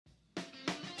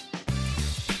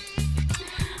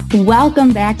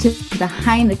Welcome back to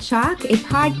Behind the Chalk, a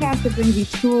podcast that brings you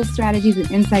tools, strategies, and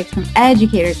insights from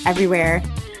educators everywhere.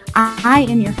 I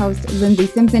am your host, Lindsay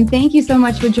Simpson. Thank you so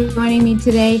much for joining me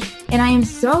today. And I am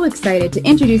so excited to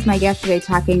introduce my guest today,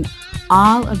 talking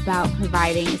all about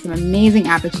providing some amazing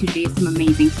opportunities, some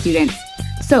amazing students.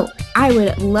 So I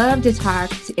would love to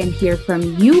talk and hear from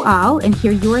you all and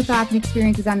hear your thoughts and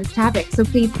experiences on this topic. So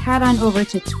please head on over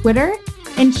to Twitter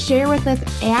and share with us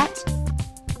at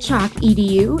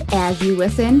ChalkEDU as you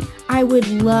listen. I would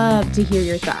love to hear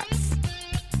your thoughts.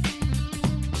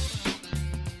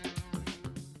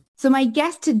 So my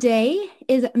guest today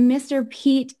is Mr.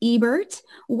 Pete Ebert.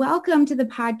 Welcome to the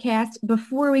podcast.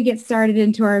 Before we get started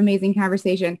into our amazing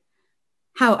conversation,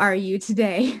 how are you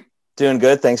today? Doing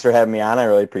good. Thanks for having me on. I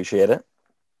really appreciate it.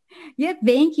 Yeah,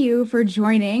 thank you for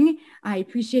joining. I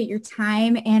appreciate your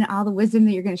time and all the wisdom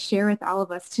that you're going to share with all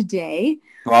of us today.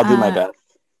 Well, I'll do my best.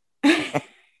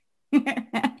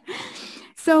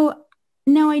 So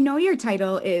now I know your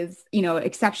title is,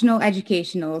 exceptional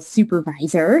educational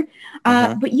supervisor,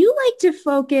 but you like to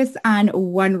focus on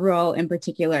one role in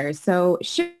particular. So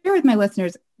share with my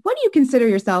listeners, what do you consider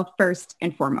yourself first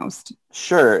and foremost?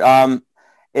 Sure.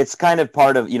 It's kind of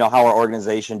part of, how our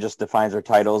organization just defines our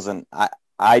titles. And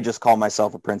I just call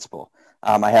myself a principal.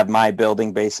 I have my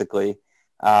building basically.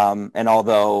 And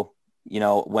although,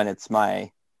 when it's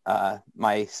my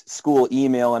school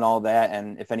email and all that,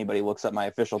 and if anybody looks up my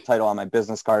official title on my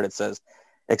business card, it says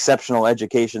exceptional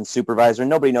education supervisor.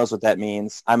 Nobody knows what that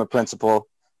means. I'm a principal.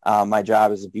 My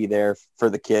job is to be there for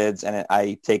the kids, and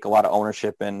I take a lot of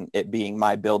ownership in it being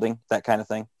my building, that kind of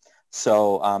thing.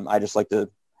 So I just like to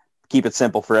keep it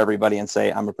simple for everybody and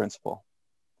say I'm a principal.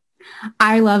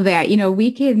 I love that.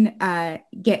 We can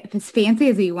get as fancy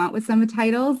as we want with some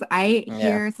titles. I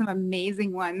hear some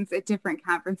amazing ones at different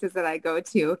conferences that I go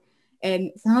to.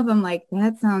 And some of them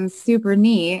that sounds super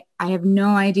neat. I have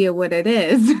no idea what it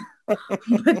is,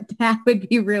 but that would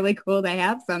be really cool to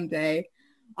have someday.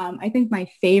 I think my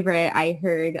favorite, I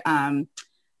heard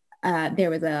there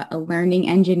was a learning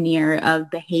engineer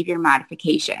of behavior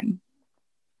modification.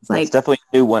 It's definitely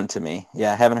a new one to me.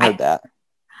 Yeah, I haven't heard that.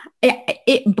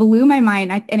 It blew my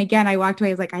mind. And again, I walked away.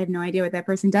 I was like, I have no idea what that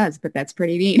person does, but that's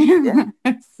pretty neat.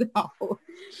 Yeah.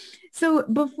 So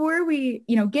before we,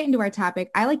 get into our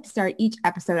topic, I like to start each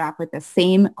episode off with the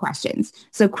same questions.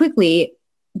 So quickly,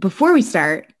 before we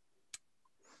start,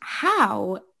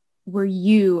 how were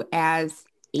you as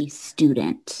a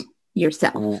student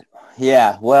yourself?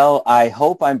 Yeah, well, I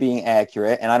hope I'm being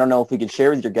accurate. And I don't know if we could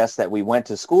share with your guests that we went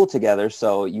to school together.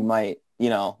 So you might,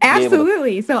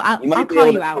 absolutely. So I'll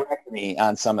call you out. Correct me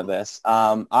on some of this.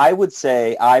 I would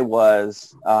say I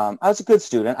was a good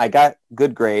student. I got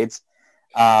good grades,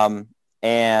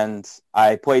 and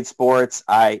I played sports.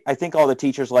 I think all the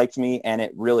teachers liked me, and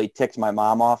it really ticked my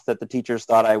mom off that the teachers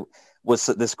thought I was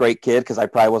this great kid because I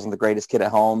probably wasn't the greatest kid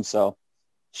at home. So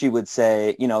she would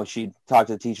say, she'd talk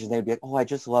to the teachers, and they'd be like, "Oh, I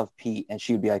just love Pete," and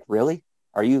she would be like, "Really?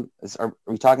 Are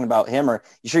we talking about him? Or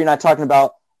you sure you're not talking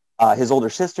about his older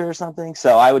sister or something?"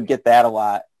 So I would get that a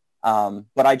lot.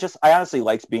 But I honestly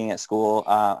liked being at school.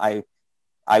 I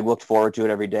looked forward to it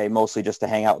every day, mostly just to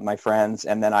hang out with my friends.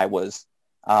 And then I was,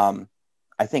 I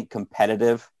think,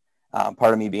 competitive,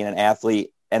 part of me being an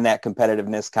athlete, and that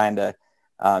competitiveness kind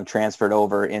of transferred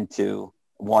over into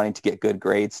wanting to get good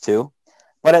grades too.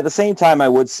 But at the same time, I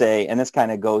would say, and this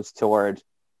kind of goes toward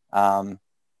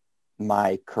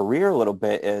my career a little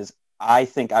bit, is I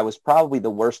think I was probably the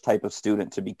worst type of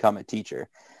student to become a teacher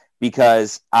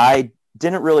because I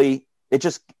didn't really,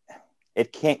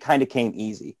 it kind of came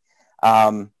easy.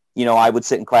 I would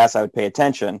sit in class, I would pay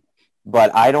attention,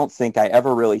 but I don't think I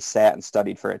ever really sat and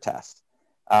studied for a test.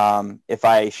 If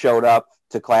I showed up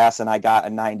to class and I got a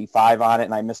 95 on it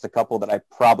and I missed a couple that I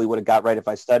probably would have got right if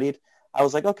I studied, I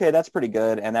was like, okay, that's pretty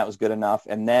good. And that was good enough.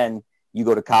 And then you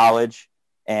go to college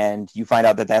and you find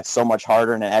out that that's so much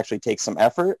harder and it actually takes some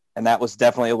effort. And that was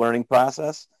definitely a learning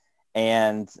process.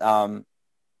 And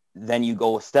then you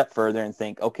go a step further and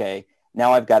think, okay,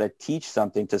 now I've got to teach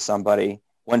something to somebody.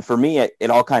 When for me, it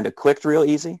all kind of clicked real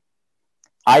easy.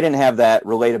 I didn't have that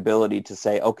relatability to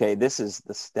say, okay, this is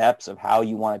the steps of how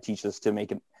you want to teach this to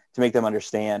make them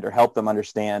understand or help them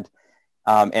understand.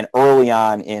 And early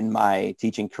on in my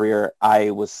teaching career,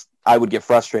 I would get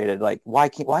frustrated, like, why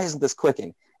isn't this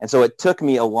clicking? And so it took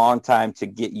me a long time to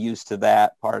get used to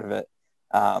that part of it.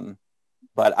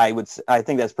 But I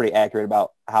think that's pretty accurate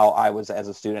about how I was as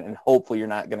a student, and hopefully you're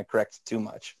not going to correct too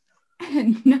much.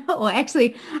 No,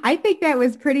 actually, I think that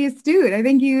was pretty astute. I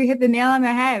think you hit the nail on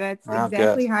the head. That's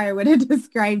exactly how I would have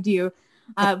described you.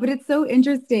 But it's so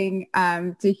interesting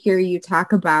to hear you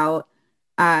talk about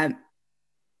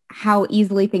how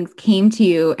easily things came to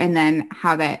you and then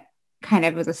how that kind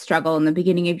of was a struggle in the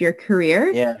beginning of your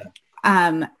career. Yeah.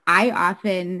 I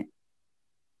often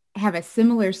have a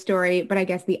similar story, but I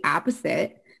guess the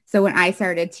opposite. So when I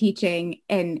started teaching,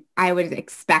 and I would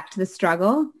expect the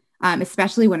struggle,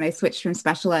 especially when I switched from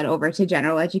special ed over to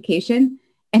general education,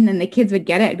 and then the kids would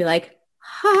get it and be like,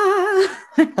 ha,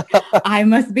 I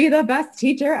must be the best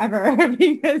teacher ever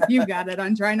because you got it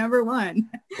on try number one.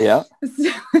 Yeah.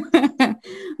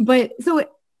 But so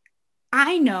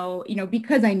I know,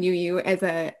 because I knew you as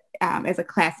a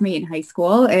classmate in high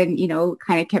school and,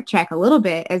 kind of kept track a little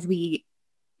bit as we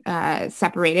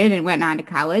separated and went on to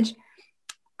college.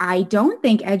 I don't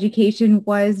think education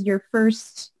was your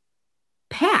first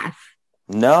path.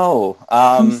 No.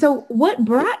 So what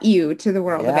brought you to the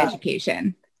world of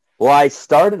education? Well, I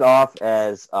started off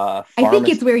as a pharmacy. I think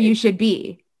it's where you should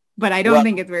be, but I don't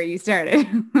think it's where you started.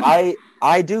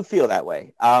 I do feel that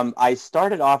way. I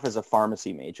started off as a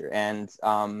pharmacy major, and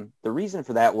the reason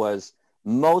for that was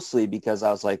mostly because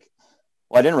I was like,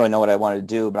 well, I didn't really know what I wanted to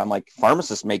do, but I'm like,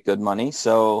 pharmacists make good money.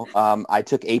 So I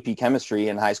took AP chemistry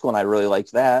in high school, and I really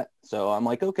liked that. So I'm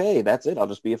like, okay, that's it. I'll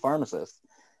just be a pharmacist.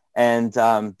 And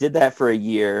did that for a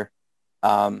year.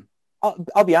 I'll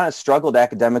be honest, struggled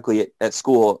academically at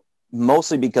school,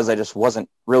 mostly because I just wasn't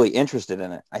really interested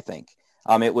in it, I think.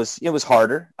 It was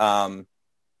harder.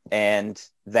 And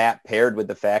that paired with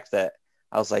the fact that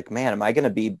I was like, man, am I going to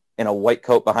be in a white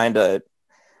coat behind a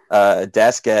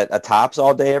desk at a Tops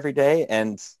all day, every day?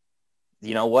 And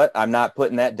you know what? I'm not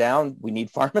putting that down. We need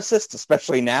pharmacists,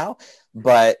 especially now,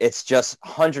 but it's just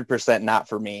 100% not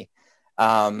for me.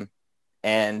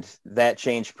 And that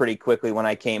changed pretty quickly when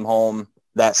I came home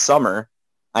that summer.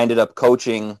 I ended up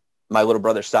coaching my little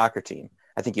brother's soccer team.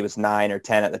 I think he was 9 or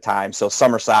 10 at the time. So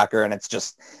summer soccer, and it's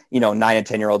just, 9 and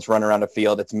 10-year-olds run around a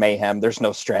field. It's mayhem. There's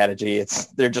no strategy.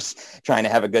 They're just trying to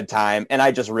have a good time. And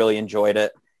I just really enjoyed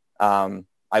it.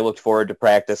 I looked forward to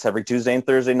practice every Tuesday and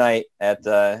Thursday night at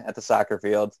the soccer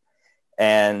field.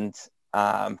 And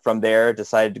from there,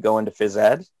 decided to go into phys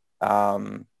ed,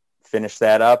 finished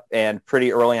that up. And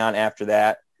pretty early on after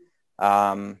that,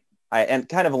 and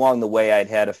kind of along the way, I'd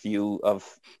had a few of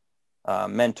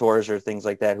mentors or things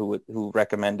like that who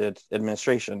recommended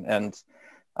administration. And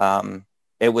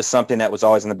it was something that was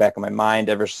always in the back of my mind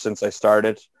ever since I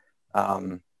started.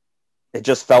 It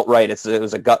just felt right. It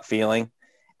was a gut feeling.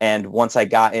 And once I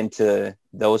got into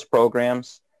those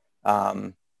programs,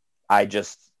 I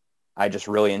just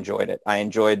really enjoyed it. I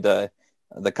enjoyed the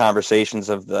conversations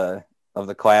of the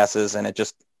classes, and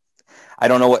I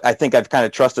don't know what, I think I've kind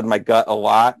of trusted my gut a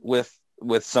lot with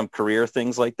some career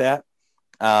things like that.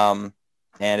 And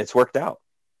it's worked out.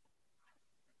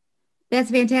 That's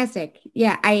fantastic.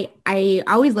 Yeah, I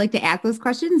always like to ask those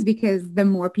questions because the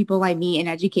more people I meet in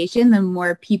education, the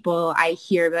more people I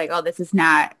hear like, oh, was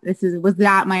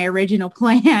not my original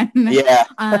plan. Yeah.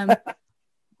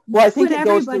 Well, I think it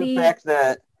goes to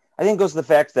the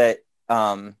fact that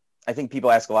I think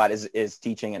people ask a lot, is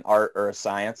teaching an art or a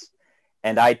science?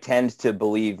 And I tend to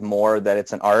believe more that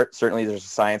it's an art. Certainly there's a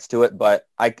science to it, but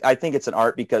I think it's an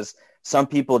art because some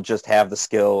people just have the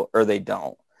skill or they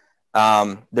don't.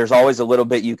 There's always a little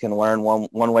bit you can learn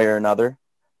one way or another.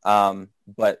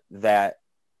 But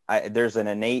there's an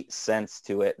innate sense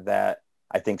to it that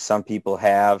I think some people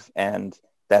have. And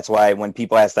that's why when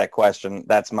people ask that question,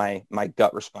 that's my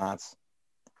gut response.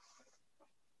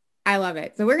 I love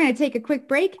it. So we're going to take a quick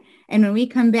break. And when we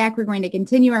come back, we're going to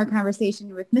continue our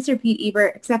conversation with Mr. Pete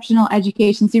Ebert, Exceptional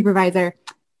Education Supervisor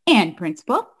and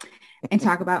Principal, and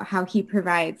talk about how he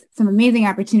provides some amazing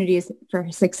opportunities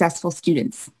for successful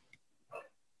students.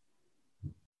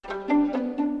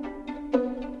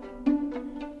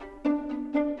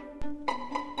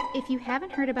 If you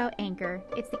haven't heard about Anchor,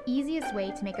 it's the easiest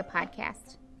way to make a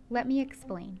podcast. Let me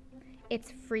explain. It's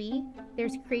free.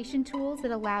 There's creation tools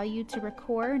that allow you to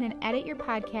record and edit your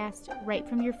podcast right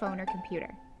from your phone or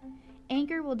computer.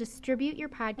 Anchor will distribute your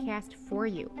podcast for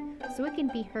you, so it can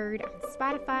be heard on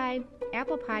Spotify,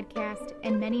 Apple Podcast,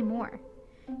 and many more.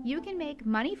 You can make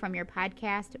money from your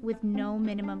podcast with no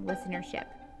minimum listenership.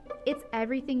 It's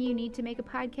everything you need to make a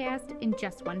podcast in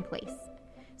just one place.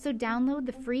 So download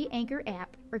the free Anchor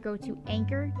app or go to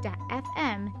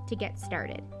anchor.fm to get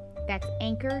started. That's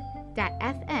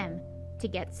anchor.fm to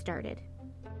get started.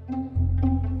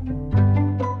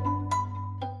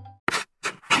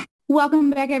 Welcome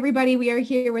back, everybody. We are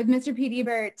here with Mr. Pete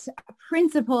Ebert,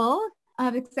 Principal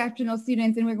of Exceptional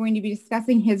Students, and we're going to be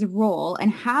discussing his role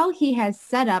and how he has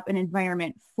set up an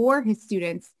environment for his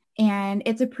students. And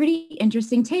it's a pretty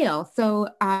interesting tale. So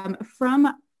from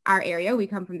our area, we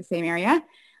come from the same area.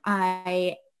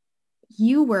 I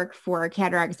you work for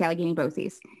Cattaraugus Allegheny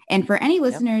BOCES. And for any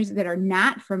listeners that are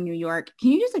not from New York,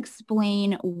 can you just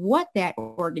explain what that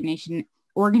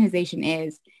organization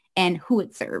is and who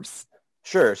it serves?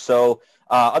 Sure. So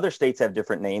other states have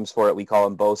different names for it. We call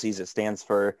them BOCES. It stands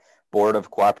for Board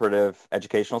of Cooperative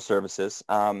Educational Services.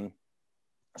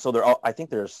 So I think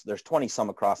there's 20 some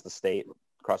across the state,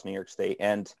 across New York State,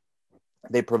 and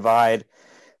they provide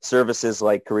services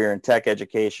like career and tech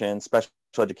education, special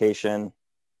education,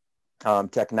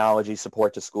 technology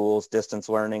support to schools, distance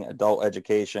learning, adult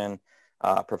education,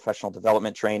 professional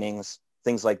development trainings,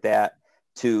 things like that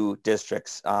to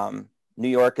districts. New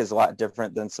York is a lot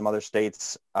different than some other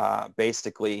states.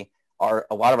 Basically,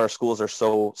 a lot of our schools are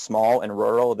so small and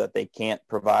rural that they can't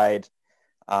provide,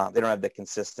 they don't have the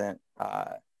consistent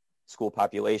school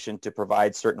population to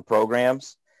provide certain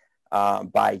programs.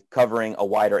 By covering a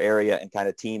wider area and kind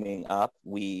of teaming up,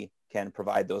 we can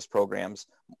provide those programs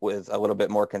with a little bit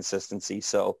more consistency.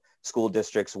 So school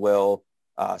districts will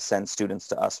send students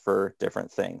to us for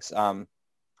different things.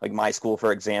 Like my school,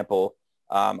 for example,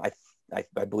 I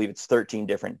believe it's 13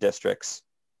 different districts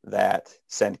that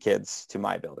send kids to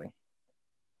my building.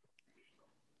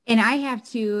 And I have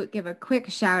to give a quick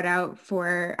shout out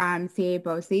for CA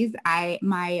BOCES.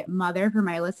 My mother, for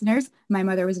my listeners, my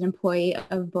mother was an employee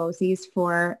of BOCES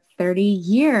for 30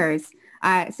 years.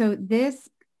 So this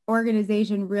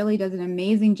organization really does an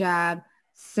amazing job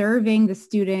serving the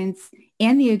students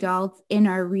and the adults in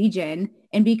our region.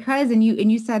 And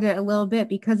you said it a little bit,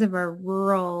 because of our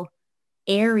rural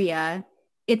area,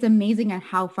 it's amazing on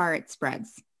how far it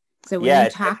spreads. So when you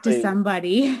talk to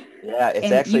somebody,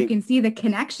 you can see the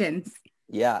connections.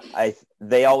 Yeah,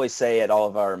 they always say at all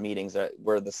of our meetings that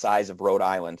we're the size of Rhode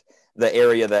Island. The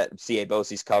area that CA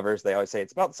BOCES covers, they always say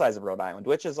it's about the size of Rhode Island,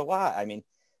 which is a lot. I mean,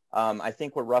 I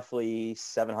think we're roughly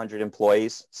 700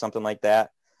 employees, something like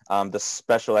that. The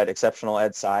special ed, exceptional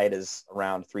ed side is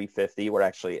around 350.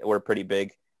 We're a pretty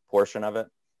big portion of it.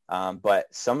 But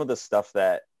some of the stuff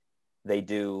that they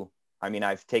do, I mean,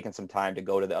 I've taken some time to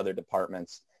go to the other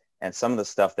departments, and some of the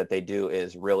stuff that they do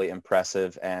is really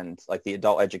impressive. And like the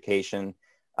adult education,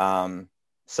 some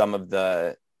of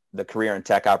the career and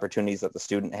tech opportunities that the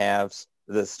students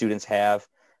have,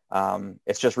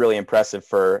 it's just really impressive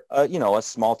for, a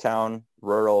small town,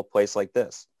 rural place like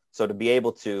this. So to be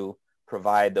able to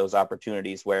provide those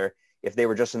opportunities where if they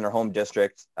were just in their home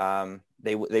district,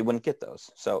 they wouldn't get those.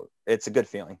 So it's a good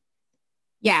feeling.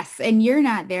 Yes. And you're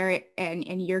not there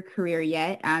in your career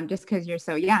yet, just because you're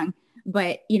so young.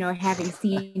 But, having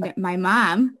seen my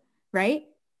mom, right,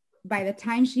 by the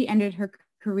time she ended her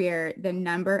career, the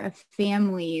number of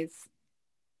families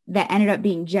that ended up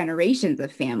being generations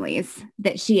of families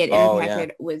that she had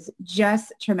impacted was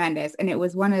just tremendous. And it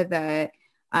was one of the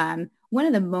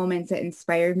moments that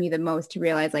inspired me the most to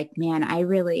realize, like, man, I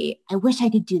wish I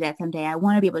could do that someday. I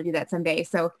want to be able to do that someday.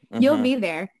 So You'll be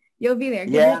there. Give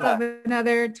yourself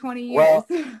another 20 years. Well,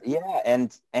 yeah.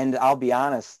 And I'll be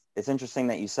honest, it's interesting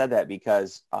that you said that,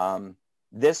 because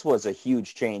this was a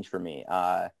huge change for me.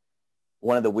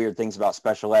 One of the weird things about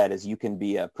special ed is you can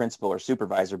be a principal or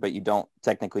supervisor, but you don't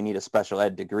technically need a special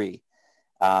ed degree.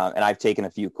 And I've taken a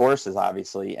few courses,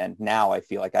 obviously, and now I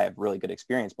feel like I have really good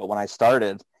experience. But when I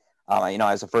started,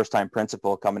 as a first-time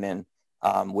principal coming in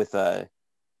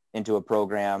into a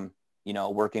program,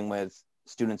 working with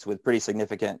students with pretty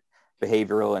significant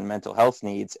behavioral and mental health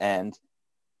needs, and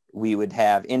we would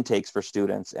have intakes for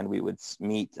students, and we would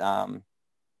meet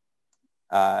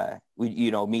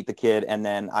meet the kid, and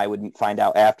then I would find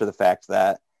out after the fact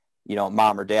that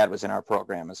mom or dad was in our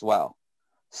program as well.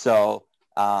 So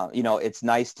it's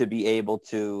nice to be able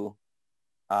to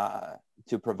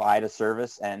provide a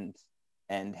service and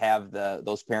have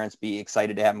those parents be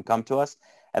excited to have them come to us.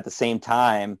 At the same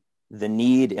time, the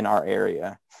need in our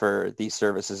area for these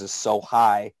services is so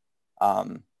high.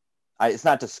 It's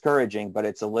not discouraging, but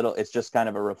it's just kind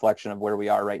of a reflection of where we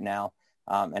are right now,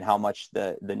 and how much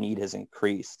the need has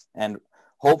increased. And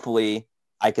hopefully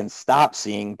I can stop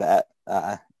seeing that,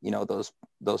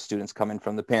 those students coming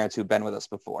from the parents who've been with us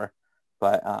before.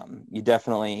 But you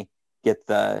definitely get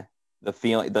the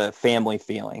feeling, the family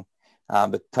feeling,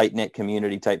 the tight-knit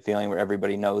community type feeling where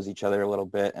everybody knows each other a little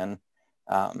bit. And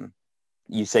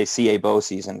you say CA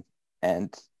BOCES,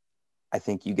 and I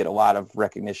think you get a lot of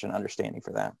recognition and understanding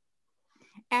for that.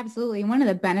 Absolutely. One of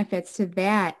the benefits to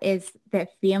that is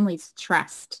that families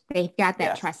trust. They've got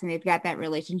that trust, and they've got that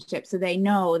relationship. So they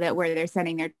know that where they're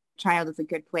sending their child is a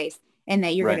good place, and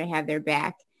that you're going to have their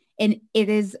back. And it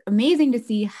is amazing to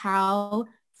see how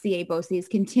CA BOCES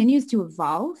continues to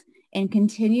evolve and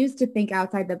continues to think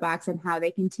outside the box on how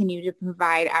they continue to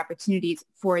provide opportunities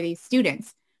for these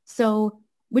students. So,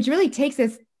 which really takes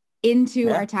us into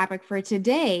our topic for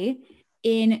today.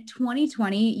 In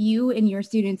 2020, you and your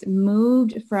students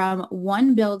moved from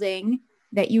one building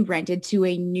that you rented to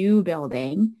a new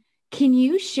building. Can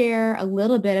you share a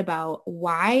little bit about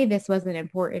why this was an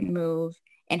important move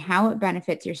and how it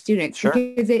benefits your students? Sure.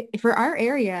 Because for our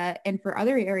area and for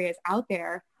other areas out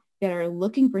there that are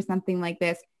looking for something like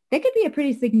this, that could be a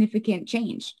pretty significant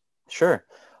change. Sure.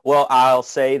 Well, I'll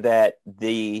say that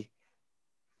the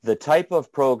type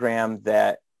of program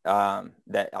that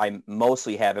I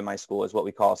mostly have in my school is what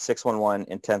we call 611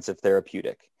 intensive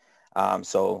therapeutic.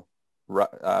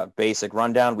 Basic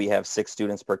rundown, we have 6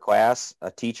 students per class,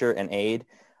 a teacher, an aide.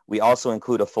 We also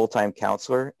include a full-time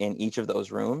counselor in each of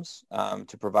those rooms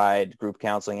to provide group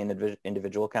counseling and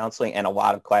individual counseling and a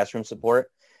lot of classroom support,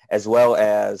 as well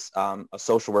as a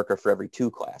social worker for every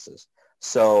 2 classes.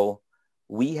 So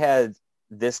we had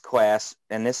this class,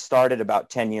 and this started about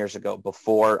 10 years ago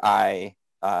before I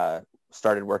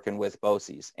started working with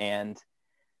BOCES. And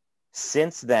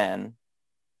since then,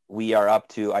 we are up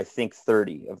to, I think,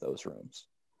 30 of those rooms.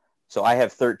 So I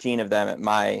have 13 of them at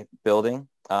my building.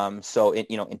 So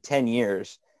in 10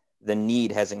 years, the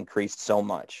need has increased so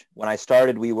much. When I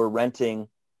started, we were renting,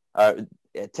 10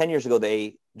 years ago,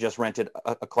 they just rented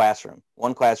a classroom,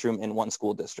 one classroom in one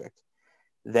school district.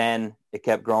 Then it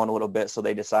kept growing a little bit. So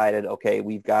they decided, okay,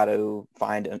 we've got to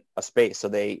find a space. So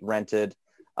they rented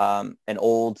an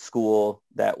old school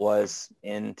that was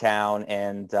in town.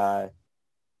 And I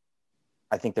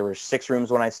think there were 6 rooms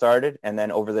when I started. And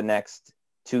then over the next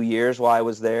 2 years while I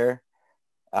was there,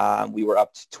 we were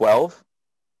up to 12.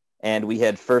 And we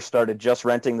had first started just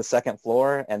renting the 2nd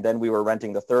floor. And then we were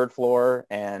renting the 3rd floor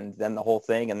and then the whole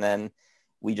thing. And then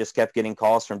we just kept getting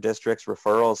calls from districts,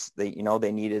 referrals. They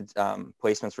needed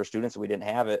placements for students. We didn't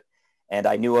have it. And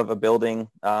I knew of a building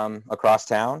across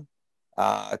town,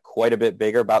 quite a bit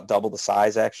bigger, about double the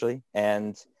size actually.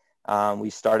 And we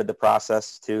started the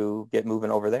process to get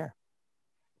moving over there.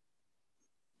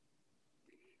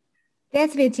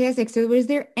 That's fantastic. So was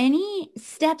there any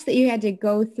steps that you had to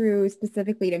go through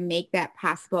specifically to make that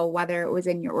possible, whether it was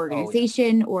in your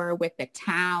organization or with the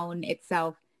town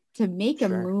itself, to make a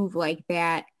move like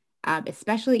that,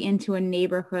 especially into a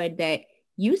neighborhood that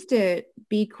used to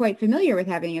be quite familiar with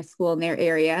having a school in their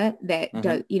area that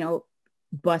does,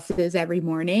 buses every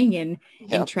morning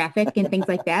and traffic and things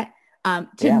like that,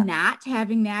 to not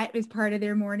having that as part of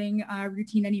their morning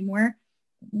routine anymore?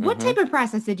 What type of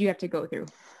process did you have to go through?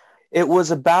 It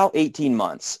was about 18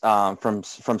 months from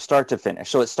start to finish.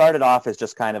 So it started off as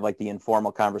just kind of like the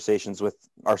informal conversations with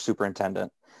our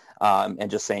superintendent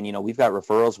and just saying, we've got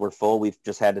referrals, we're full. We've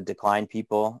just had to decline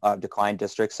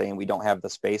districts saying we don't have the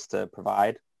space to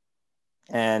provide.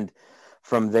 And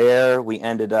from there, we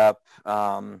ended up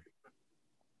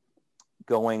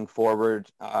going forward,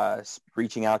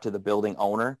 reaching out to the building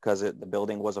owner because the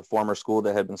building was a former school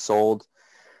that had been sold.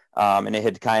 And it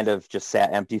had kind of just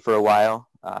sat empty for a while.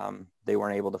 They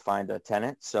weren't able to find a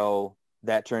tenant. So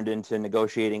that turned into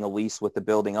negotiating a lease with the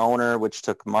building owner, which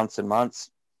took months and months.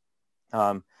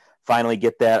 Finally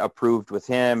get that approved with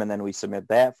him. And then we submit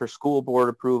that for school board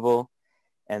approval.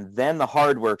 And then the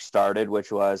hard work started,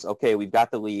 which was, okay, we've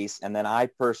got the lease. And then I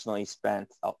personally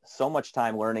spent so much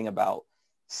time learning about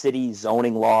city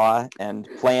zoning law and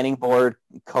planning board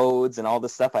codes and all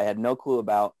this stuff I had no clue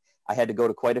about. I had to go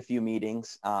to quite a few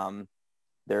meetings.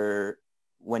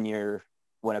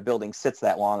 When a building sits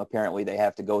that long, apparently they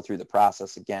have to go through the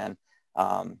process again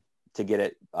to get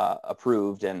it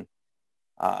approved. And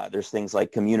there's things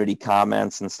like community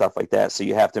comments and stuff like that. So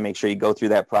you have to make sure you go through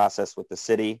that process with the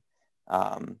city.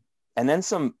 And then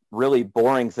some really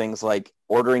boring things like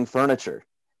ordering furniture,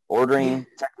 ordering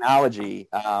technology,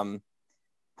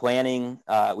 planning.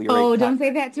 Don't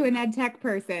say that to an ed tech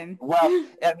person. Well,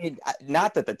 I mean,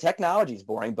 not that the technology is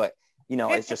boring, but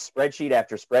it's just spreadsheet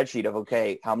after spreadsheet of,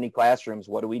 okay, how many classrooms,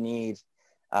 what do we need?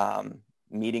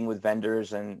 Meeting with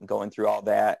vendors and going through all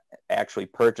that, actually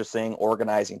purchasing,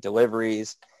 organizing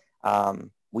deliveries.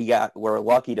 We're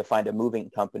lucky to find a moving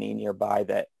company nearby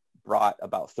that brought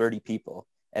about 30 people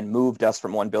and moved us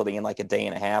from one building in like a day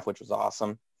and a half, which was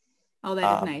awesome. Oh,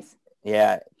 that is nice.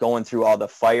 Yeah, going through all the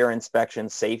fire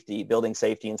inspections, building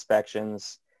safety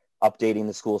inspections, updating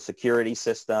the school security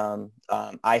system.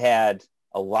 I had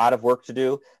a lot of work to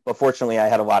do, but fortunately I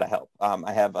had a lot of help.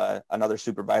 I have another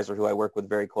supervisor who I work with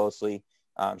very closely.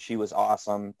 She was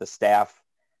awesome. The staff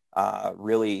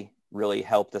really, really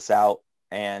helped us out.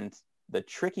 And the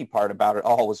tricky part about it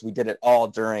all was we did it all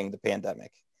during the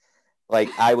pandemic. Like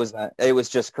it was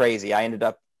just crazy. I ended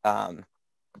up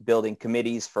building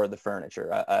committees for the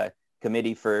furniture,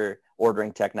 committee for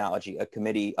ordering technology,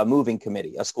 a moving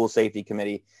committee, a school safety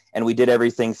committee. And we did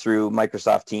everything through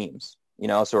Microsoft Teams,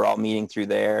 so we're all meeting through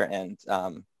there. And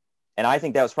I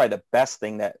think that was probably the best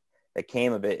thing that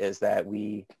came of it, is that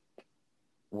we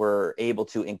were able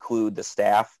to include the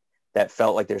staff that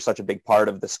felt like they're such a big part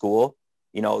of the school,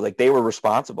 like they were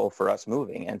responsible for us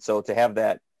moving. And so to have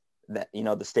that, the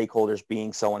stakeholders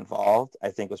being so involved, I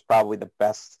think was probably the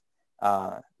best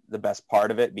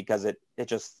part of it, because it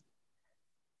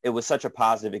was such a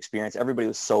positive experience. Everybody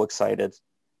was so excited.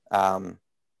 And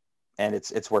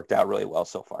it's worked out really well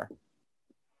so far.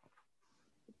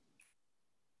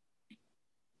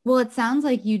 Well, it sounds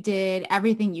like you did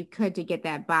everything you could to get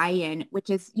that buy-in, which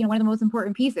is, one of the most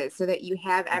important pieces, so that you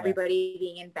have everybody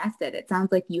being invested. It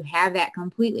sounds like you have that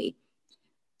completely.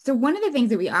 So one of the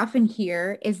things that we often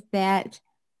hear is that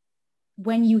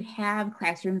when you have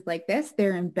classrooms like this,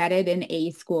 they're embedded in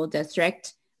a school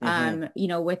district,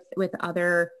 with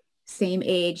other same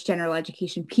age general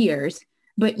education peers,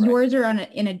 but yours are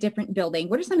in a different building.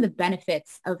 What are some of the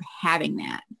benefits of having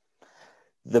that?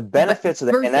 The benefits of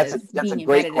that, and that's a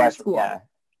great question.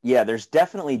 Yeah, there's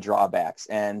definitely drawbacks.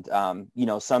 And,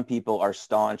 some people are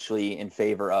staunchly in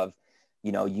favor of,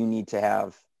 you need to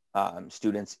have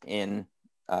students in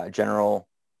general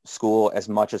school as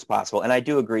much as possible. And I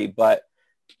do agree, but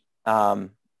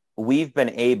we've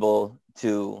been able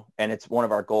to, and it's one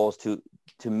of our goals to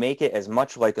make it as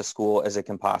much like a school as it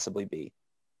can possibly be.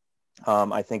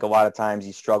 I think a lot of times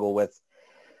you struggle with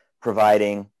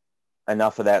providing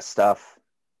enough of that stuff.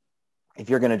 If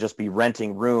you're going to just be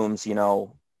renting rooms, you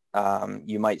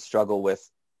might struggle with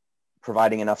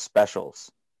providing enough specials,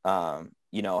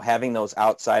 having those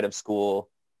outside of school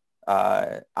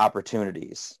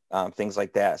opportunities, things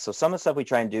like that. So some of the stuff we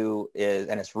try and do is,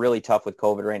 and it's really tough with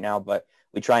COVID right now, but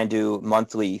we try and do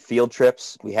monthly field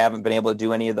trips. We haven't been able to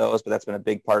do any of those, but that's been a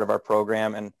big part of our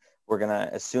program. And we're going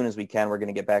to, as soon as we can, we're going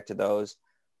to get back to those.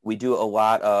 We do a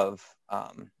lot of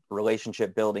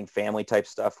relationship building, family type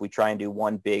stuff. We try and do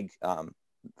one big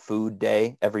food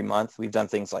day every month. We've done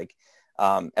things like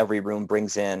every room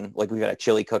brings in, like we've got a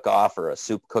chili cook-off or a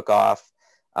soup cook-off,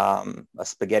 a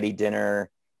spaghetti dinner,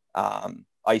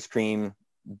 ice cream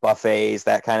buffets,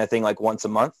 that kind of thing, like once a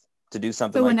month to do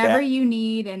something like that. So whenever you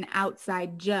need an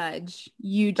outside judge,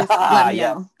 you just let me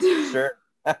know. Sure.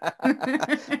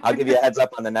 I'll give you a heads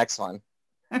up on the next one.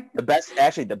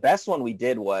 The best one we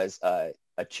did was a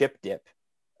chip dip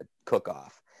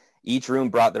cook-off. Each room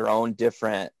brought their own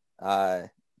different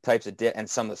types of dip, and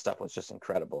some of the stuff was just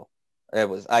incredible. It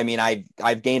was,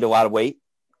 I've gained a lot of weight,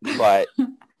 but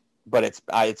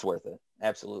it's worth it.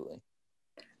 Absolutely.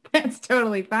 That's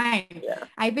totally fine. Yeah.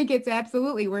 I think it's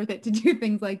absolutely worth it to do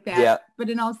things like that. Yeah. But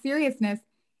in all seriousness,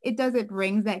 it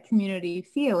brings that community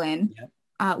feel in,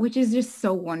 which is just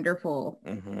so wonderful.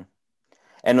 Mm-hmm.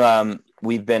 And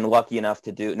we've been lucky enough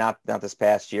to do, not this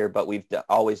past year, but we've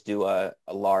always do a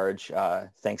large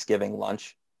Thanksgiving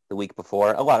lunch the week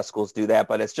before. A lot of schools do that,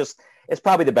 but it's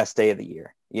probably the best day of the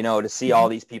year, to see all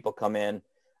these people come in.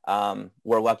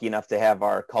 We're lucky enough to have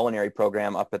our culinary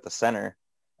program up at the center,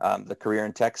 the Career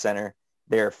and Tech Center.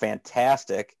 They're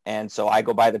fantastic. And so I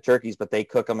go buy the turkeys, but they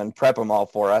cook them and prep them all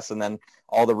for us. And then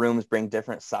all the rooms bring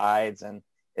different sides, and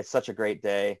it's such a great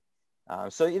day.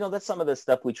 So, that's some of the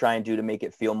stuff we try and do to make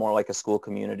it feel more like a school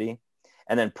community.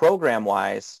 And then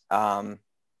program-wise,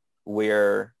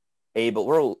 we're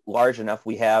large enough.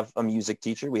 We have a music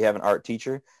teacher. We have an art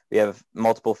teacher. We have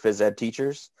multiple phys ed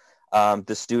teachers.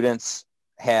 The students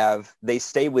they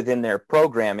stay within their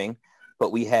programming,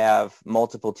 but we have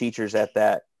multiple teachers at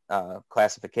that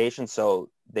classification. So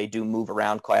they do move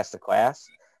around class to class,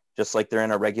 just like they're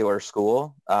in a regular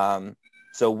school.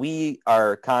 So we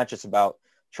are conscious about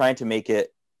trying to make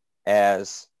it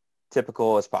as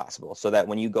typical as possible, so that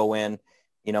when you go in,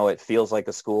 it feels like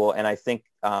a school. And I think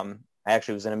I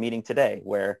actually was in a meeting today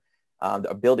where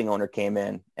a building owner came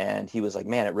in and he was like,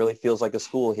 man, it really feels like a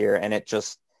school here. And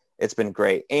it's been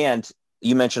great. And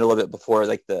you mentioned a little bit before,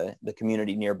 like the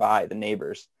community nearby, the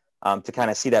neighbors, to kind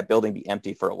of see that building be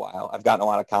empty for a while. I've gotten a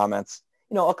lot of comments,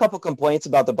 a couple complaints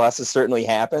about the buses certainly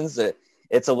happens.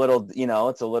 It's a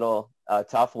little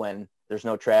tough when there's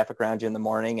no traffic around you in the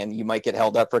morning and you might get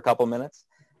held up for a couple minutes.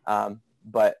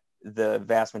 But the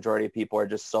vast majority of people are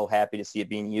just so happy to see it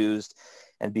being used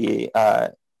and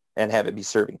have it be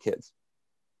serving kids.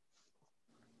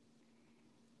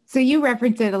 So you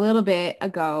referenced it a little bit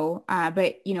ago,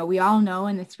 but we all know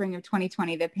in the spring of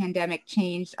 2020, the pandemic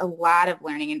changed a lot of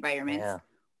learning environments. Yeah.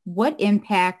 What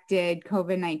impact did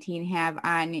COVID-19 have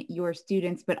on your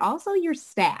students, but also your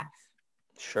staff?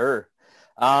 Sure.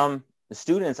 The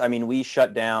students, we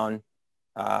shut down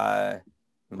March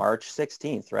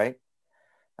 16th, right?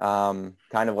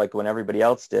 kind of like when everybody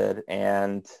else did.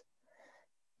 And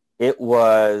it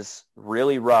was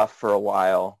really rough for a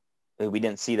while. We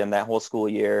didn't see them that whole school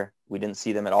year. We didn't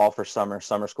see them at all for summer.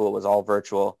 Summer school was all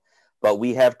virtual. But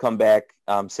we have come back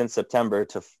since September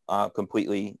to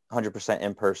completely 100%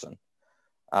 in person.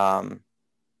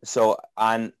 So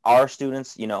on our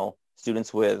students,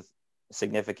 students with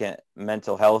significant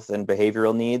mental health and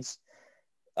behavioral needs,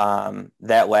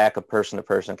 that lack of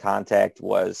person-to-person contact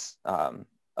was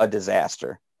a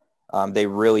disaster. They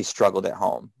really struggled at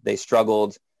home. They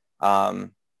struggled. I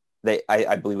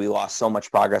believe we lost so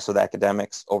much progress with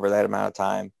academics over that amount of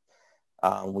time.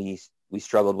 We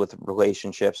struggled with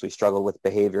relationships. We struggled with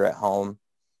behavior at home.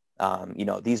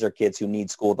 These are kids who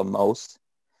need school the most.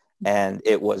 And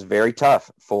it was very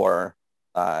tough for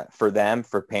them,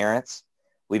 for parents.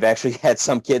 We've actually had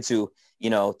some kids who,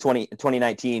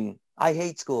 2019, I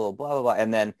hate school, blah, blah, blah.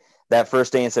 And then that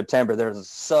first day in September, they're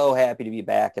so happy to be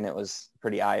back. And it was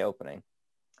pretty eye-opening.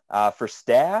 For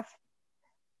staff,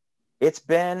 it's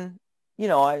been,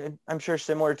 I'm sure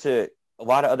similar to a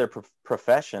lot of other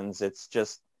professions. It's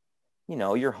just,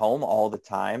 you're home all the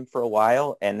time for a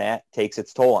while, and that takes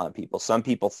its toll on people. Some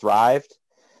people thrived.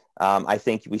 I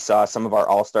think we saw some of our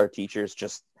all-star teachers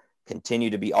just continue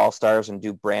to be all-stars and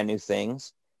do brand new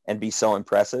things and be so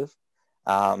impressive.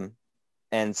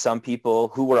 And some people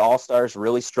who were all-stars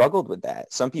really struggled with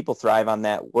that. Some people thrive on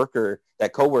that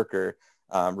coworker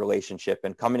relationship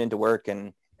and coming into work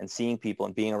and seeing people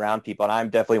and being around people. And I'm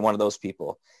definitely one of those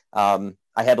people. I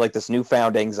had like this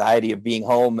newfound anxiety of being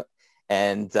home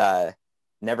and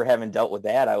never having dealt with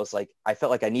that. I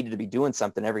felt like I needed to be doing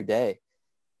something every day.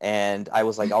 And I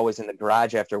was like always in the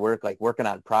garage after work, like working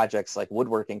on projects, like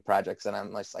woodworking projects. And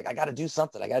I'm just like, I got to do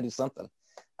something.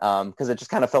 Because it just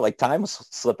kind of felt like time was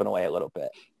slipping away a little bit.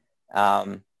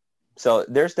 So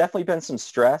there's definitely been some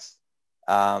stress.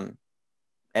 And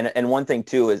one thing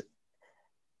too is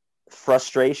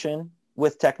frustration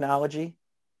with technology,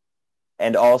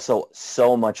 and also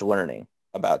so much learning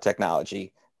about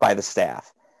technology by the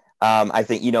staff. I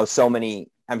think, so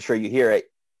many, I'm sure you hear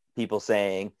it, people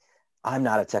saying, I'm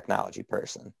not a technology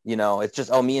person. It's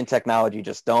just, me and technology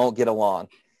just don't get along.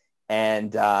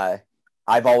 And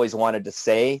I've always wanted to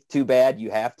say, too bad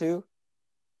you have to.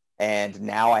 And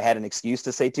now I had an excuse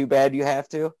to say, too bad you have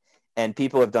to. And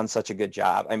people have done such a good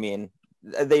job. I mean,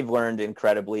 they've learned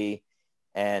incredibly.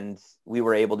 And we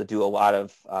were able to do a lot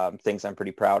of things I'm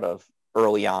pretty proud of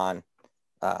early on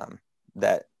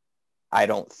that I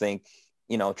don't think,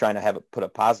 trying to put a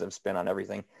positive spin on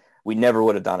everything. We never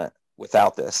would have done it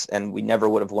without this. And we never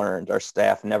would have learned, our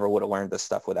staff never would have learned this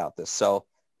stuff without this. So,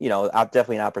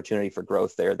 definitely an opportunity for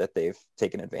growth there that they've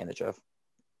taken advantage of.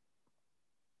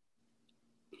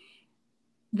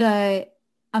 The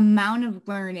amount of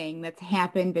learning that's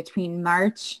happened between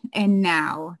March and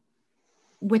now,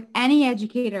 with any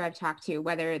educator I've talked to,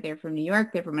 whether they're from New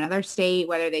York, they're from another state,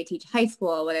 whether they teach high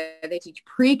school, whether they teach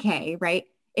pre-K, right?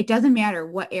 It doesn't matter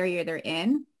what area they're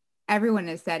in. Everyone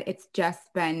has said it's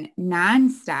just been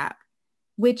nonstop,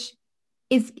 which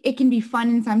it can be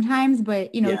fun sometimes,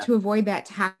 but, to avoid that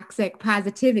toxic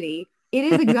positivity, it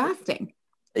is exhausting.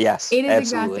 Yes, it is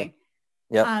absolutely.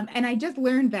 Exhausting. Yep. And I just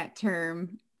learned that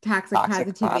term, toxic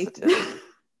positivity.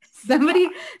 Somebody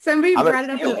brought it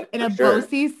up in a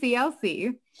BOCES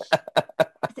CLC.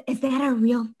 Is that a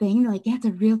real thing? They're like, yeah, it's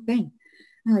a real thing.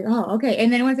 I'm like, oh, okay.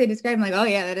 And then once they describe it, I'm like, oh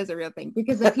yeah, that is a real thing.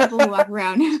 Because the people who walk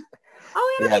around,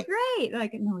 oh, it'll be great.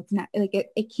 Like, no, it's not. Like,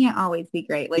 it can't always be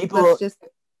great. Like,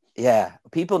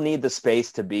 people need the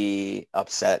space to be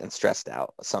upset and stressed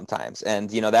out sometimes.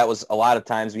 And, that was a lot of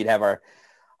times we'd have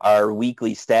our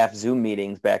weekly staff Zoom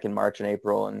meetings back in March and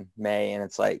April and May. And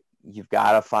it's like, you've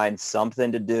got to find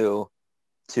something to do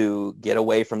to get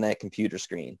away from that computer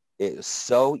screen. It is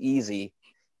so easy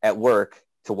at work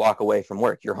to walk away from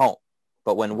work. You're home.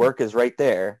 But when work is right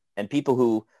there, and people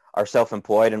who are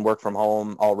self-employed and work from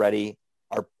home already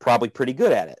are probably pretty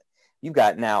good at it. You've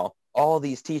got now all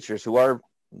these teachers who are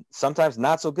sometimes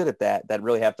not so good at that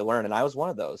really have to learn. And I was one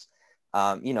of those,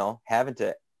 having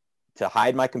to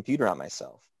hide my computer on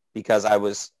myself because I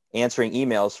was answering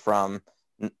emails from,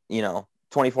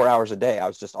 24 hours a day. I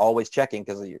was just always checking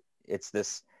because it's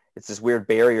this weird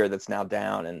barrier that's now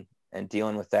down, and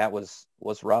dealing with that was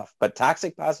rough. But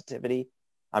toxic positivity,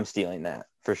 I'm stealing that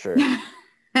for sure.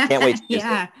 Can't wait to use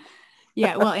it.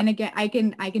 Yeah. Well, and again, I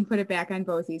can put it back on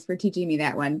BOCES for teaching me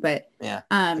that one, but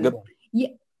good one.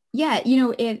 Yeah.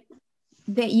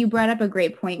 That you brought up a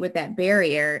great point with that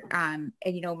barrier. And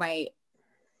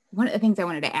one of the things I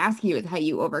wanted to ask you is how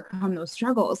you overcome those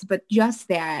struggles, but just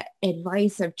that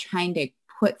advice of trying to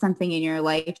put something in your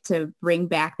life to bring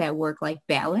back that work-life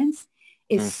balance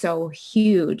is so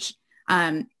huge.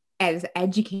 As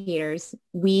educators,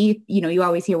 you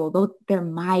always hear, well, they're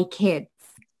my kids.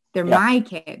 They're my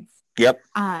kids. Yep.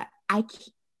 I'd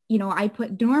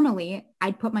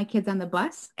put my kids on the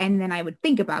bus and then I would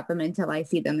think about them until I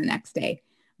see them the next day.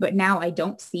 But now I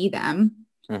don't see them.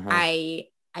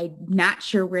 I'm not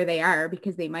sure where they are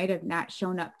because they might have not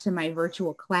shown up to my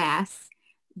virtual class.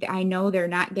 I know they're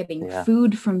not getting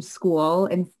food from school.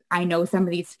 And I know some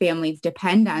of these families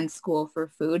depend on school for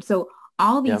food. So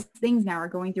all these things now are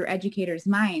going through educators'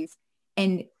 minds.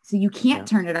 And so you can't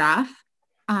turn it off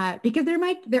because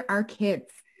there are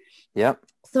kids. Yep.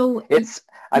 So it's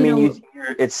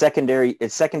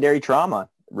secondary trauma,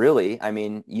 really. I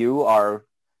mean, you are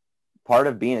part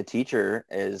of being a teacher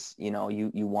is,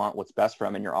 you want what's best for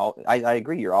them. And I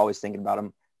agree. You're always thinking about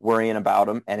them, worrying about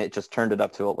them. And it just turned it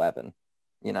up to 11,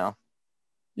 Yeah.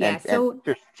 And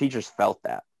teachers felt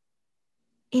that.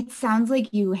 It sounds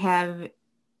like you have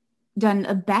done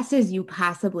the best as you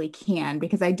possibly can,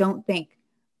 because I don't think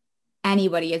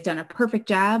anybody has done a perfect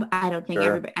job. I don't think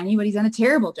anybody's done a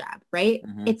terrible job, right?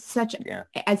 It's such,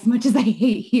 as much as I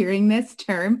hate hearing this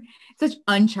term, such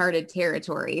uncharted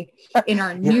territory in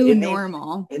our new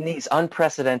normal. In these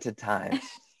unprecedented times.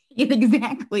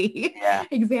 Exactly. Yeah.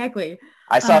 Exactly.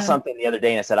 I saw something the other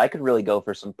day and I said, I could really go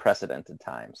for some precedented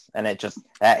times. And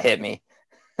that hit me.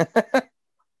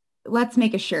 Let's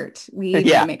make a shirt. We need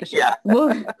to make a shirt. Yeah.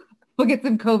 We'll get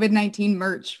some COVID-19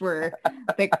 merch for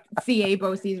the CA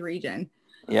BOCES region.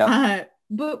 Yeah.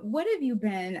 But what have you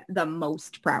been the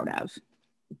most proud of?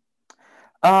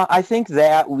 I think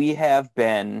that we have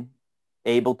been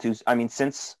able to,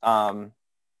 since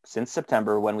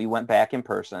September when we went back in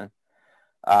person,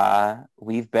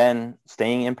 we've been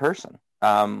staying in person.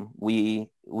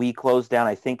 We closed down,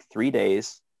 I think, 3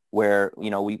 days where,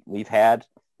 we've had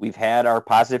our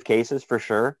positive cases for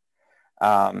sure.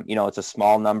 It's a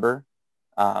small number.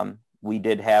 We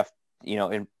did have,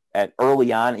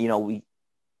 early on, the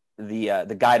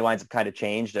guidelines have kind of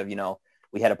changed of,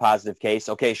 we had a positive case.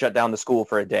 Okay, shut down the school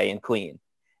for a day and clean.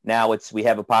 Now we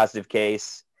have a positive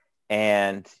case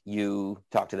and you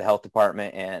talk to the health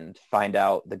department and find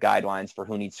out the guidelines for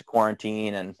who needs to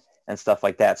quarantine and stuff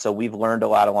like that. So we've learned a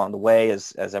lot along the way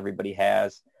as everybody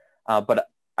has. But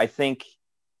I think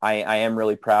I am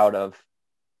really proud of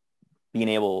being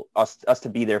able us to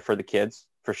be there for the kids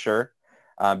for sure,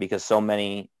 because so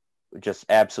many just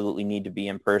absolutely need to be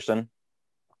in person.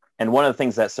 And one of the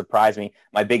things that surprised me,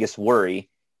 my biggest worry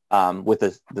with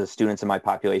the students in my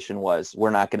population was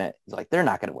they're not going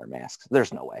to wear masks.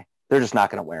 There's no way. They're just not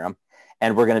going to wear them.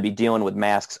 And we're going to be dealing with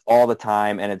masks all the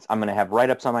time. And I'm going to have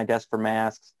write-ups on my desk for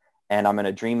masks. And I'm going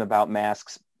to dream about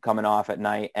masks coming off at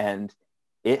night. And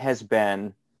it has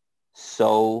been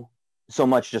so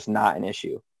much just not an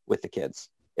issue with the kids.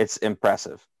 It's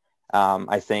impressive.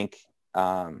 I think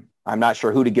I'm not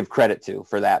sure who to give credit to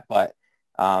for that, but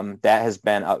that has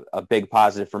been a big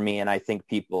positive for me. And I think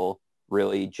people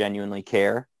really genuinely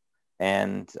care.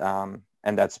 And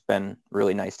that's been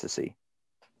really nice to see.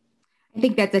 I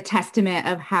think that's a testament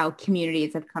of how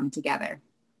communities have come together.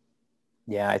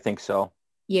 Yeah, I think so.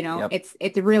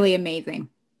 It's really amazing.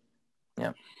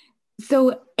 Yeah.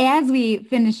 So as we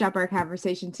finish up our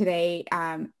conversation today,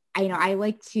 I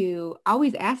like to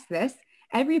always ask this.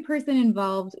 Every person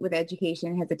involved with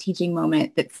education has a teaching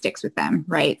moment that sticks with them,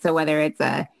 right? So whether it's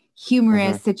a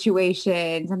humorous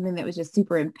situation, something that was just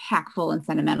super impactful and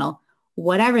sentimental,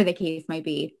 whatever the case might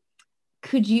be,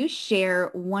 could you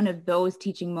share one of those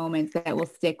teaching moments that will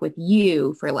stick with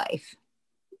you for life?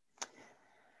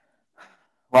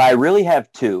 Well, I really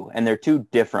have two, and they're two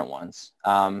different ones.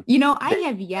 I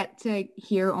have yet to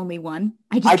hear only one.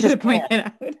 I just point that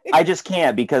out. I just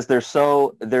can't because they're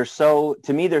so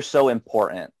to me, they're so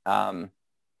important. And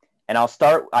I'll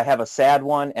start, I have a sad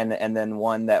one and then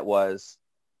one that was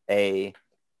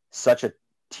such a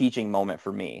teaching moment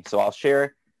for me. So I'll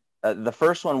share, the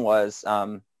first one was,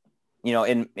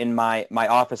 in my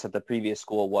office at the previous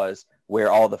school was where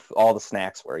all the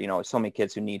snacks were, so many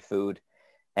kids who need food.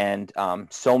 And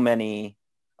so many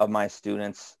of my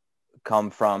students come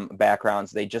from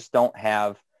backgrounds, they just don't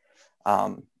have,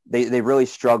 they really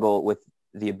struggle with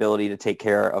the ability to take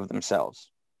care of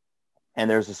themselves. And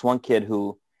there's this one kid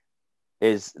who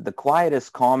is the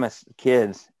quietest, calmest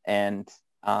kid, and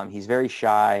he's very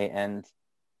shy. And,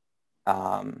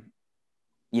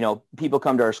 people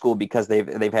come to our school because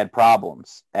they've had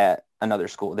problems at another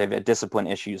school. They've had discipline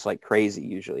issues like crazy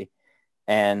usually.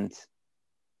 And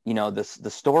the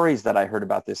stories that I heard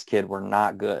about this kid were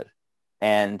not good.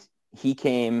 And he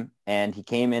came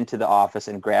into the office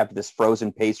and grabbed this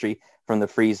frozen pastry from the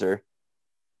freezer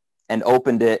and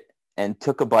opened it and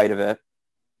took a bite of it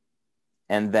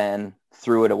and then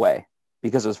threw it away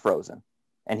because it was frozen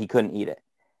and he couldn't eat it.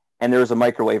 And there was a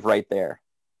microwave right there.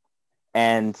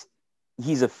 And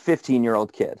he's a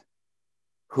 15-year-old kid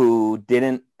who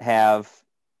didn't have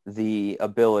the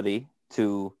ability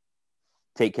to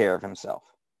take care of himself.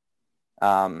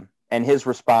 And his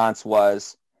response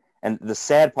was, and the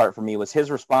sad part for me was his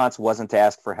response wasn't to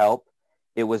ask for help.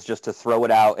 It was just to throw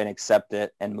it out and accept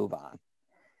it and move on.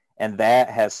 And that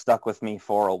has stuck with me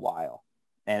for a while.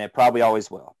 And it probably always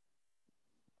will.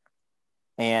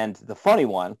 And the funny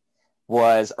one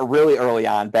was really early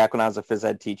on, back when I was a phys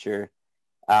ed teacher.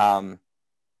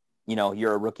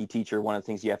 You're a rookie teacher. One of the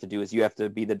things you have to do is you have to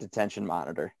be the detention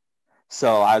monitor.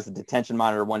 So I was the detention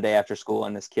monitor one day after school,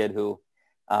 and this kid who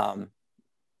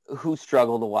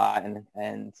struggled a lot,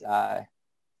 and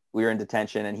we were in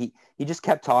detention, and he just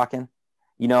kept talking,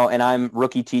 and I'm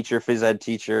rookie teacher, phys ed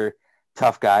teacher,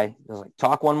 tough guy. I was like,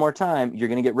 talk one more time, you're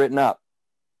going to get written up.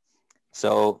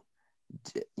 So,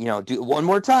 do one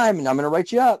more time and I'm going to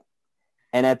write you up.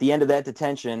 And at the end of that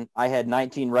detention, I had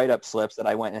 19 write-up slips that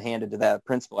I went and handed to that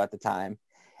principal at the time.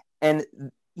 And,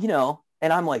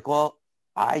 and I'm like, well,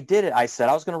 I did it. I said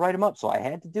I was going to write them up, so I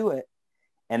had to do it.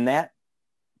 And that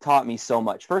taught me so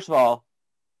much. First of all,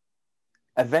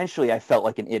 eventually I felt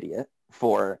like an idiot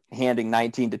for handing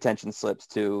 19 detention slips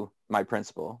to my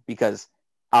principal, because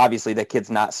obviously that kid's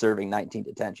not serving 19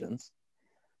 detentions.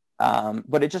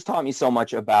 But it just taught me so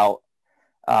much about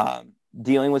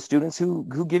dealing with students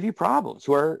who give you problems,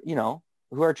 who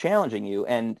are challenging you.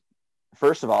 And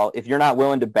first of all, if you're not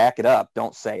willing to back it up,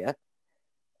 don't say it.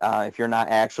 If you're not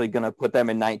actually going to put them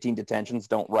in 19 detentions,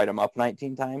 don't write them up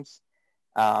 19 times.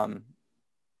 And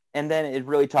then it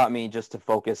really taught me just to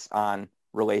focus on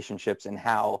relationships and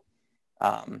how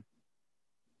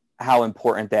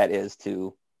important that is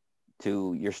to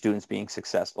your students being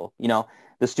successful.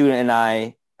 The student and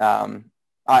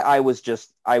I was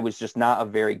just not a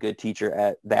very good teacher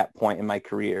at that point in my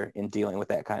career in dealing with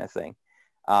that kind of thing.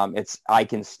 I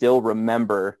can still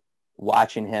remember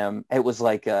watching him. It was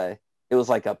like a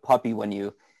puppy when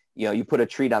you put a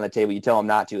treat on the table, you tell them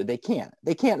not to. They can't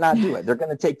not do it. They're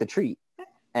going to take the treat.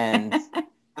 And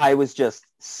I was just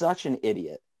such an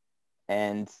idiot.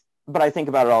 But I think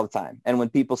about it all the time. And when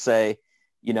people say,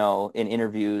 in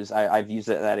interviews, I've used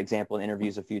that example in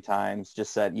interviews a few times,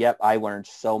 just said, yep, I learned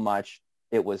so much.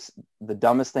 It was the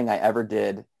dumbest thing I ever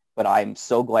did, but I'm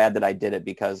so glad that I did it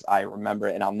because I remember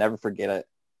it and I'll never forget it.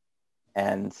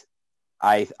 And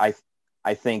I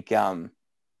think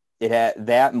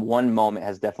that one moment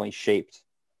has definitely shaped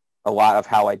a lot of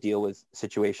how I deal with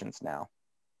situations now.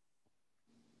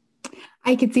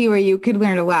 I could see where you could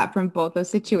learn a lot from both those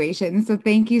situations. So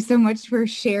thank you so much for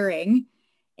sharing.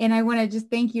 And I want to just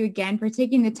thank you again for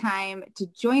taking the time to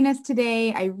join us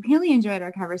today. I really enjoyed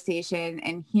our conversation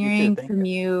and hearing from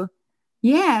you.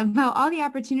 Yeah, about all the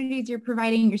opportunities you're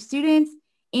providing your students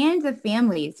and the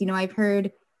families. I've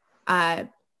heard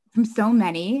from so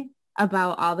many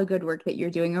about all the good work that you're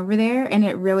doing over there. And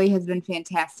it really has been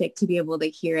fantastic to be able to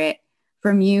hear it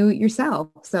from you yourself.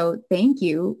 So thank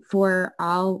you for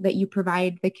all that you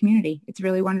provide the community. It's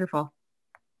really wonderful.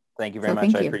 Thank you very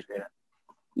much. I appreciate it.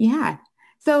 Yeah.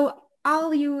 So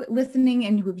all you listening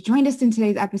and who've joined us in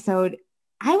today's episode,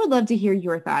 I would love to hear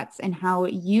your thoughts and how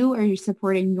you are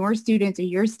supporting your students or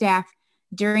your staff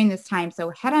during this time.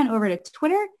 So head on over to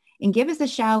Twitter and give us a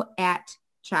shout at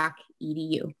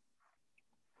ChalkEDU.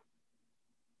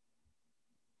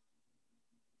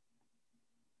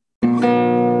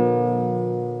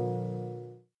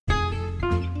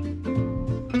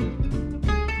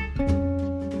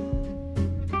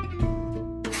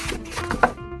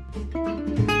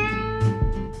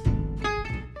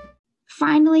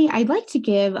 Finally, I'd like to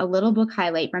give a little book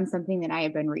highlight from something that I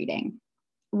have been reading.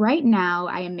 Right now,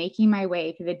 I am making my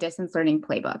way through the Distance Learning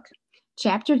Playbook.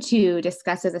 Chapter 2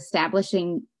 discusses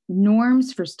establishing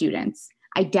norms for students,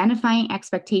 identifying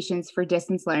expectations for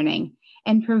distance learning,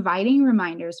 and providing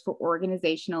reminders for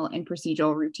organizational and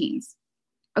procedural routines.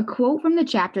 A quote from the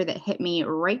chapter that hit me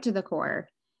right to the core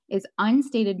is,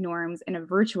 "Unstated norms in a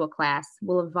virtual class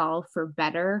will evolve for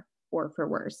better or for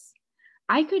worse."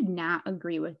 I could not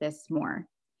agree with this more.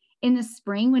 In the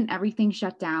spring, when everything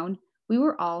shut down, we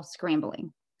were all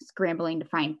scrambling to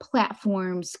find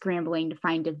platforms, scrambling to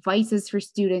find devices for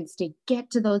students to get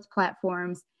to those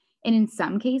platforms, and in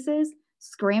some cases,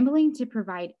 scrambling to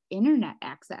provide internet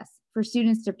access for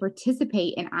students to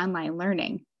participate in online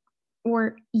learning,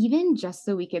 or even just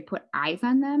so we could put eyes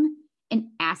on them and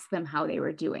ask them how they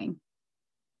were doing.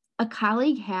 A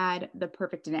colleague had the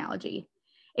perfect analogy.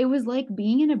 It was like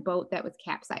being in a boat that was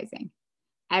capsizing.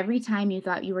 Every time you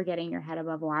thought you were getting your head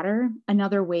above water,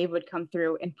 another wave would come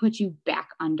through and put you back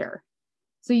under.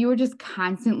 So you were just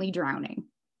constantly drowning.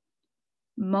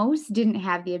 Most didn't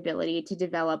have the ability to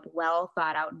develop well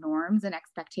thought out norms and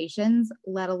expectations,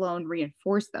 let alone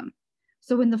reinforce them.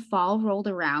 So when the fall rolled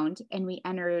around and we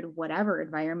entered whatever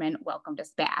environment welcomed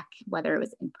us back, whether it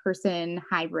was in person,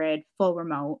 hybrid, full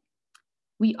remote,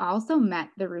 we also met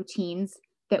the routines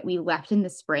that we left in the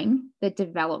spring that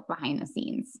developed behind the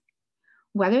scenes.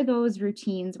 Whether those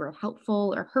routines were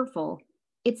helpful or hurtful,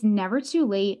 it's never too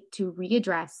late to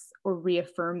readdress or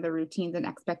reaffirm the routines and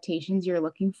expectations you're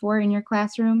looking for in your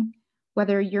classroom,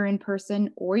 whether you're in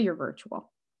person or you're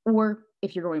virtual, or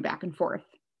if you're going back and forth.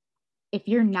 If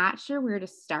you're not sure where to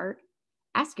start,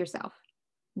 ask yourself,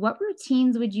 what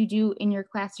routines would you do in your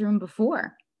classroom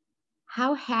before?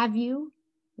 How have you,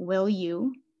 will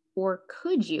you, or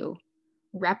could you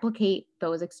replicate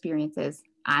those experiences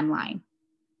online?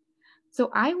 So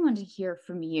I want to hear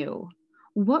from you.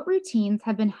 What routines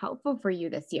have been helpful for you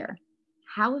this year?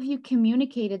 How have you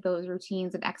communicated those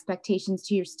routines and expectations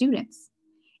to your students?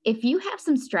 If you have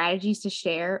some strategies to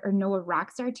share or know a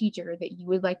rockstar teacher that you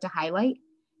would like to highlight,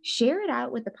 share it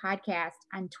out with the podcast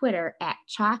on Twitter at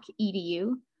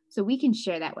ChalkEDU so we can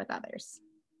share that with others.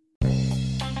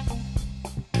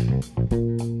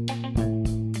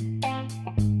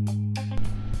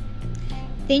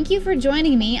 Thank you for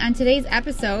joining me on today's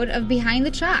episode of Behind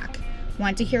the Chalk.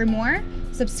 Want to hear more?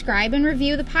 Subscribe and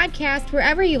review the podcast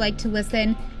wherever you like to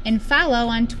listen, and follow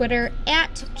on Twitter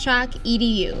at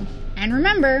ChalkEDU. And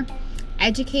remember,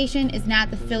 education is not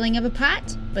the filling of a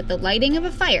pot, but the lighting of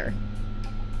a fire.